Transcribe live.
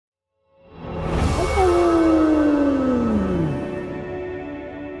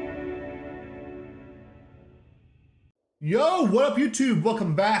What up, YouTube?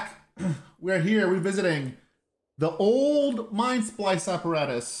 Welcome back. We are here revisiting the old Mindsplice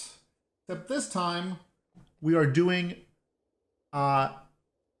Apparatus. Except this time, we are doing Chandra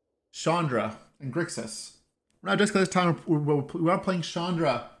and Grixis. We're not just this time, we are playing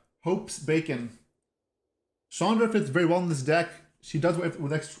Chandra, Hope's Bacon. Chandra fits very well in this deck. She does what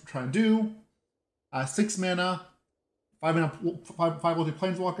deck's trying to do. 6 mana, 5 ulti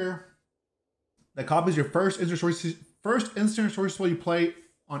Planeswalker. That copies your first instant source spell you play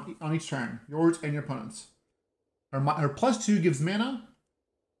on each turn, yours and your opponent's. Her +2 gives mana,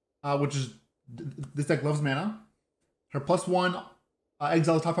 which is this deck loves mana. Her +1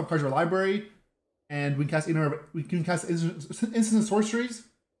 exiles top 5 cards of our library, and we can cast instant sorceries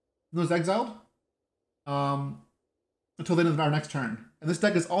from those exiled until the end of our next turn. And this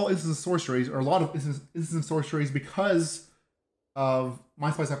deck is all instant sorceries, or a lot of instant sorceries, because of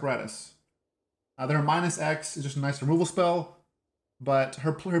Mindsplice Apparatus. Their -X is just a nice removal spell, but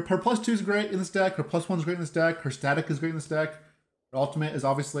her +2 is great in this deck. Her +1 is great in this deck. Her static is great in this deck. Her ultimate is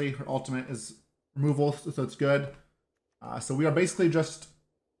removal, so it's good. So we are basically just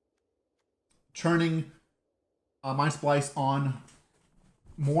churning Mindsplice on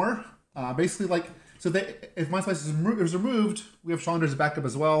more. Basically, if Mindsplice is removed, we have Chandra as a backup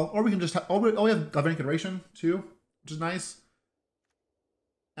as well, or we can just we have Galvanic Iteration too, which is nice.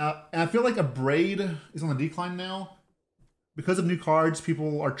 And I feel like a Braid is on the decline now. Because of new cards,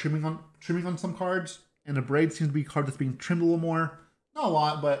 people are trimming on some cards, and a Braid seems to be a card that's being trimmed a little more. Not a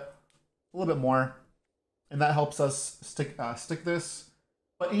lot, but a little bit more. And that helps us stick this.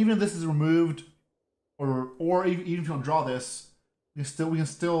 But even if this is removed, or even if you don't draw this, we can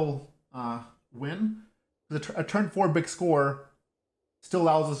still win. A turn 4 big score still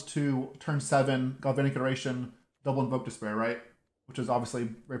allows us to turn 7 Galvanic Iteration, double Invoke Despair, right? Which is obviously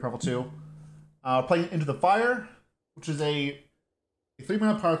very powerful too. Playing Into the Fire, which is a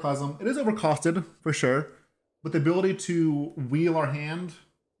 3-mana Pyroclasm. It is overcosted for sure, but the ability to wheel our hand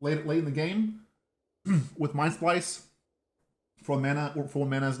late in the game with Mindsplice for 1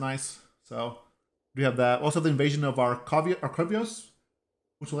 mana is nice. So we have that. Also have the Invasion of Arcavios,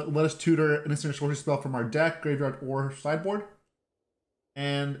 which will let us tutor an instant sorcery spell from our deck, graveyard, or sideboard.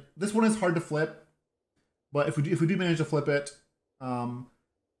 And this one is hard to flip, but if we do manage to flip it,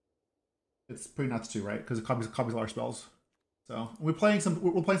 it's pretty nuts too, right? Because it copies all our spells. So we're playing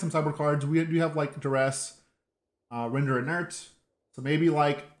some sideboard cards. We do have like Duress, Render Inert. So maybe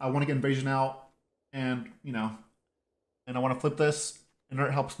like I want to get Invasion out, and and I want to flip this.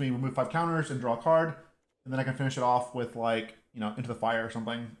 Inert helps me remove 5 counters and draw a card, and then I can finish it off with like Into the Fire or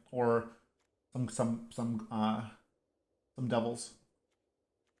something, or some devils.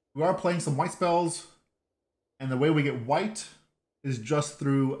 We are playing some white spells, and the way we get white is just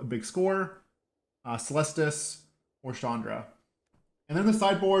through a big score, Celestus, or Chandra. And then the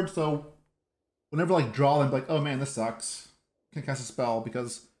sideboard, so whenever draw them, oh man, this sucks. Can't cast a spell,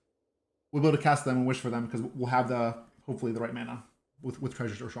 because we'll be able to cast them and wish for them, because we'll have hopefully the right mana with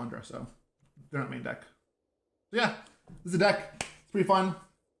Treasures or Chandra, so they're not main deck. So yeah, this is a deck. It's pretty fun.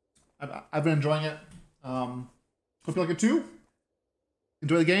 I've been enjoying it. Hope you like it too.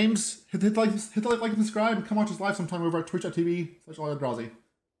 Enjoy the games. Hit the like and subscribe, and come watch us live sometime over at twitch.tv/AllYourDrawsy.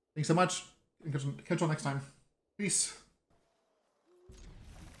 Thanks so much, and catch you all next time. Peace.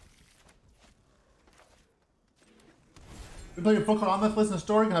 Been playing a full card on this list in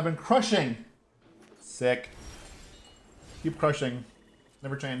Historic, and I've been crushing. Sick. Keep crushing.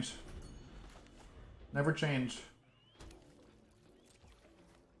 Never change. Never change.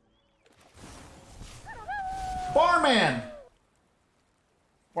 Barman!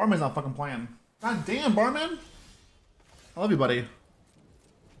 Barman's not fucking playing. God damn, Barman! I love you, buddy.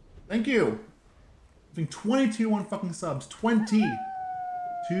 Thank you. I think 22 on fucking subs. 20.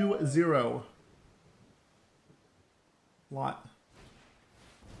 2-0. Lot.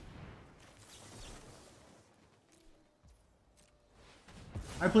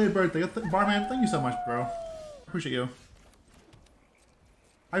 I played birthday. Barman, thank you so much, bro. Appreciate you.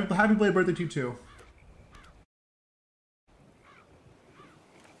 Happy belated birthday to you too.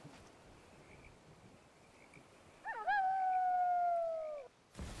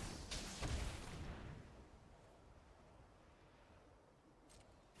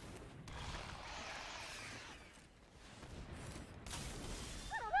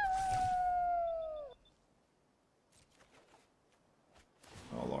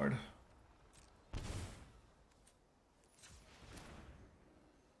 Oh Lord.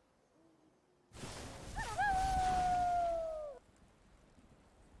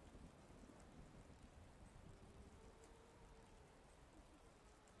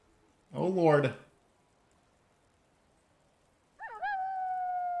 Oh Lord.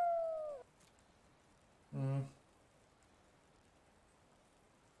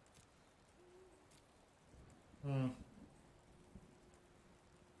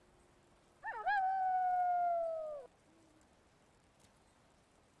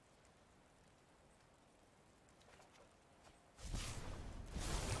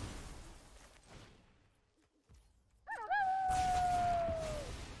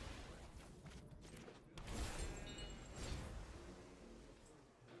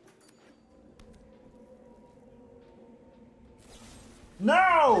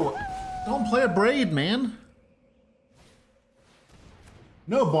 No! Don't play a braid, man.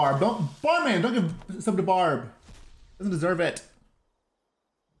 No, Barb. Barman, don't give sub to Barb. Doesn't deserve it.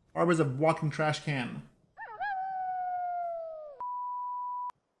 Barb is a walking trash can.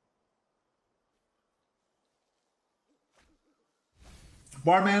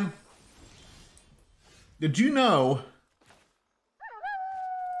 Barman, did you know?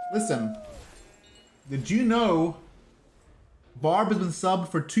 Listen, did you know Barb has been subbed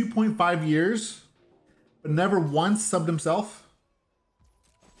for 2.5 years, but never once subbed himself?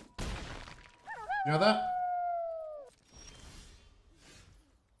 You know that?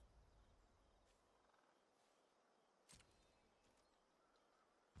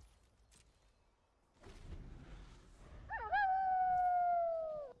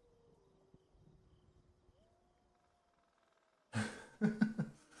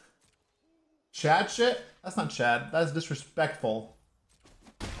 Chad shit? That's not Chad. That's disrespectful.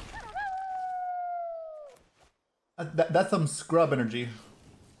 That's some scrub energy.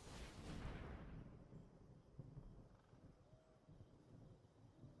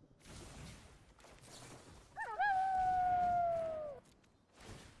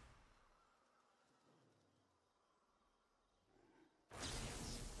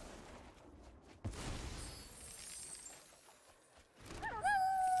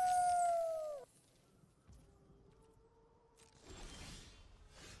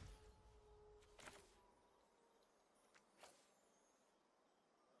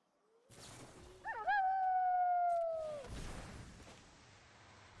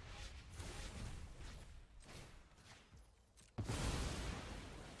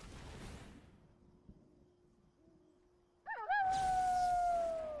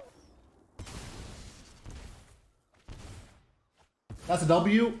 That's a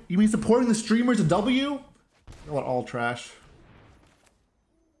W? You mean supporting the streamers a W? You know what, all trash.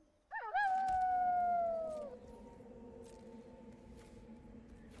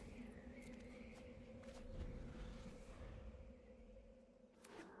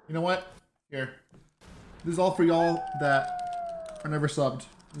 You know what? Here. This is all for y'all that are never subbed.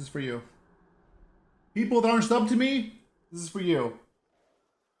 This is for you. People that aren't subbed to me, this is for you.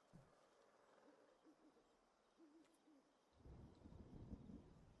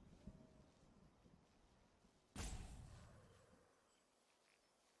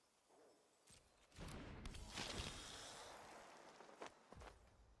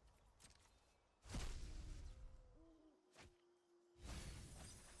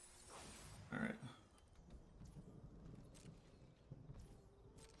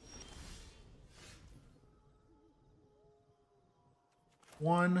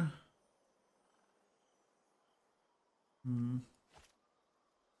 One.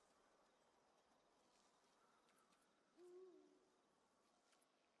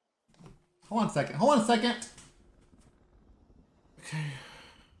 Hold on a second. Hold on a second. Okay.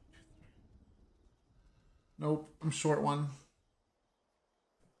 Nope, I'm short one.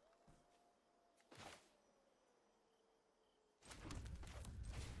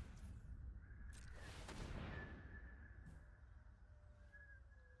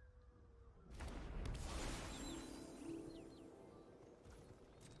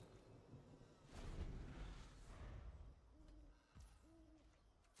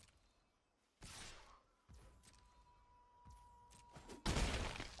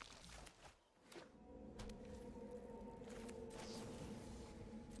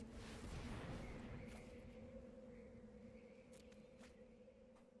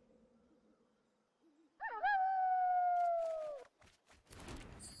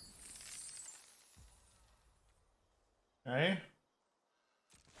 Okay.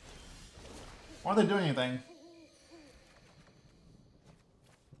 Why aren't they doing anything?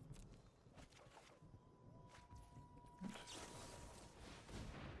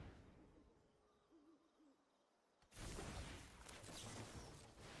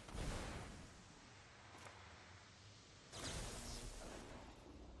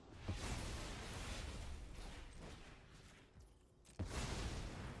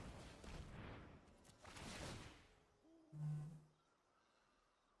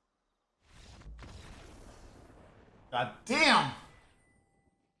 God damn!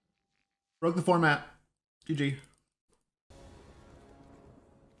 Broke the format. GG.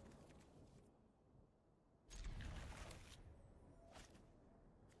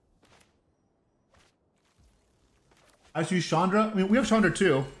 I just use Chandra. I mean, we have Chandra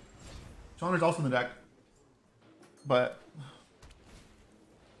too. Chandra's also in the deck. But...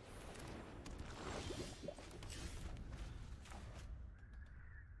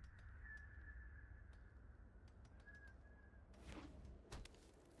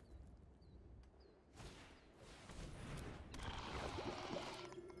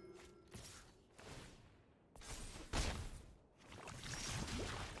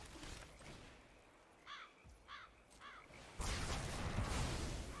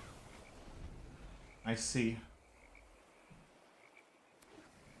 I see.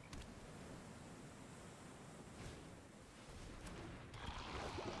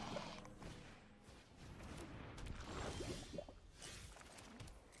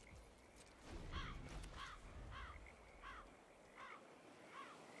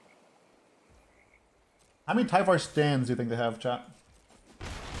 How many Tyvar stands do you think they have, chat?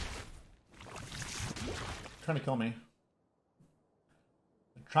 Trying to kill me.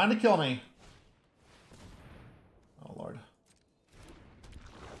 They're trying to kill me. Oh, Lord.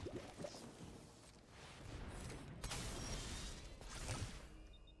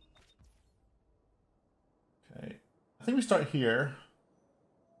 Okay. I think we start here.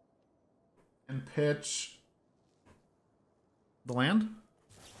 And pitch the land.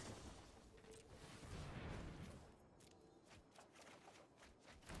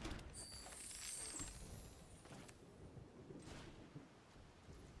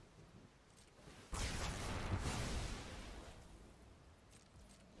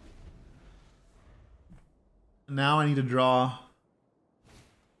 Now I need to draw.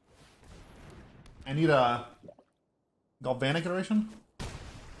 I need a Galvanic Iteration.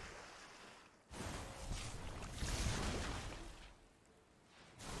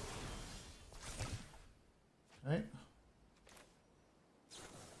 Right.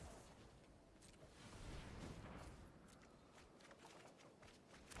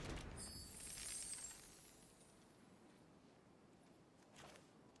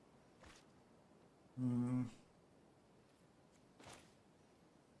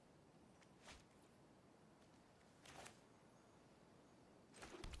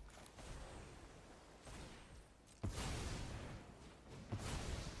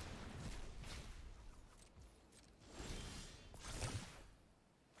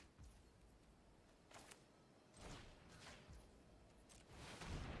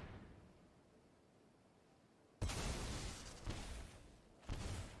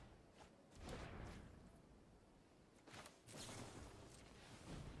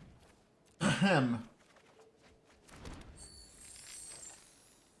 Him.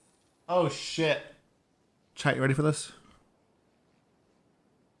 Oh shit. Chat, you ready for this?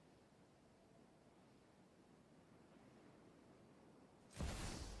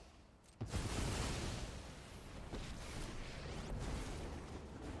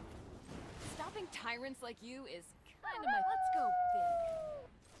 Stopping tyrants like you is kind of my... Let's go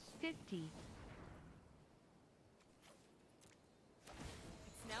big. 50.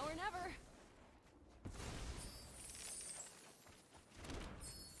 It's now or never.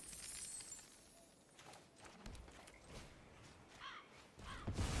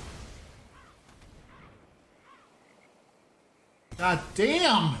 God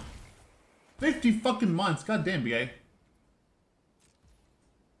damn! 50 fucking months. God damn, BA.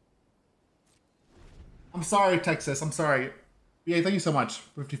 I'm sorry, Texas. I'm sorry. BA, thank you so much.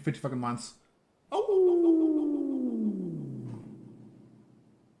 50 fucking months. Oh!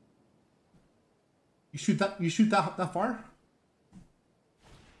 You shoot that far?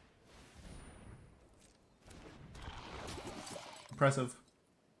 Impressive.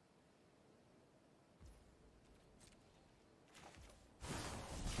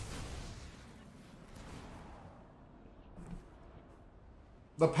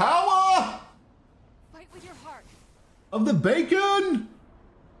 The power Fight with your heart. of the bacon.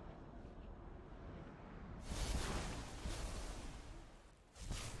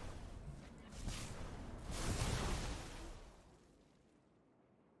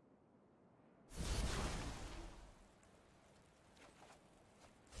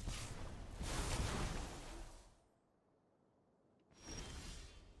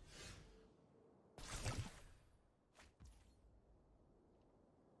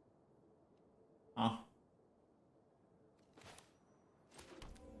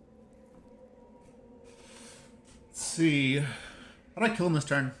 Let's see. How do I kill him this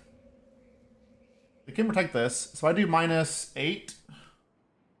turn? I can protect this. So I do -8. Let's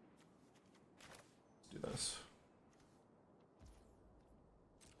do this.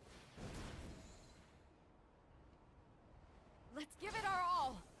 Let's give it our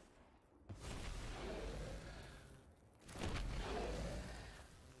all.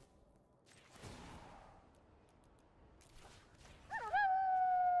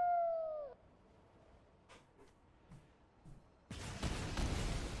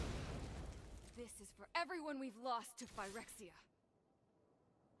 This is for everyone we've lost to Phyrexia.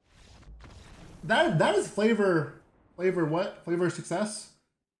 That is flavor what? Flavor of success?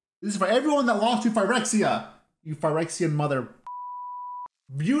 This is for everyone that lost to Phyrexia. You Phyrexian mother.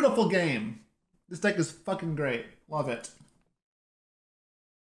 Beautiful game. This deck is fucking great. Love it.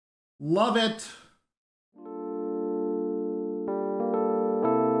 Love it.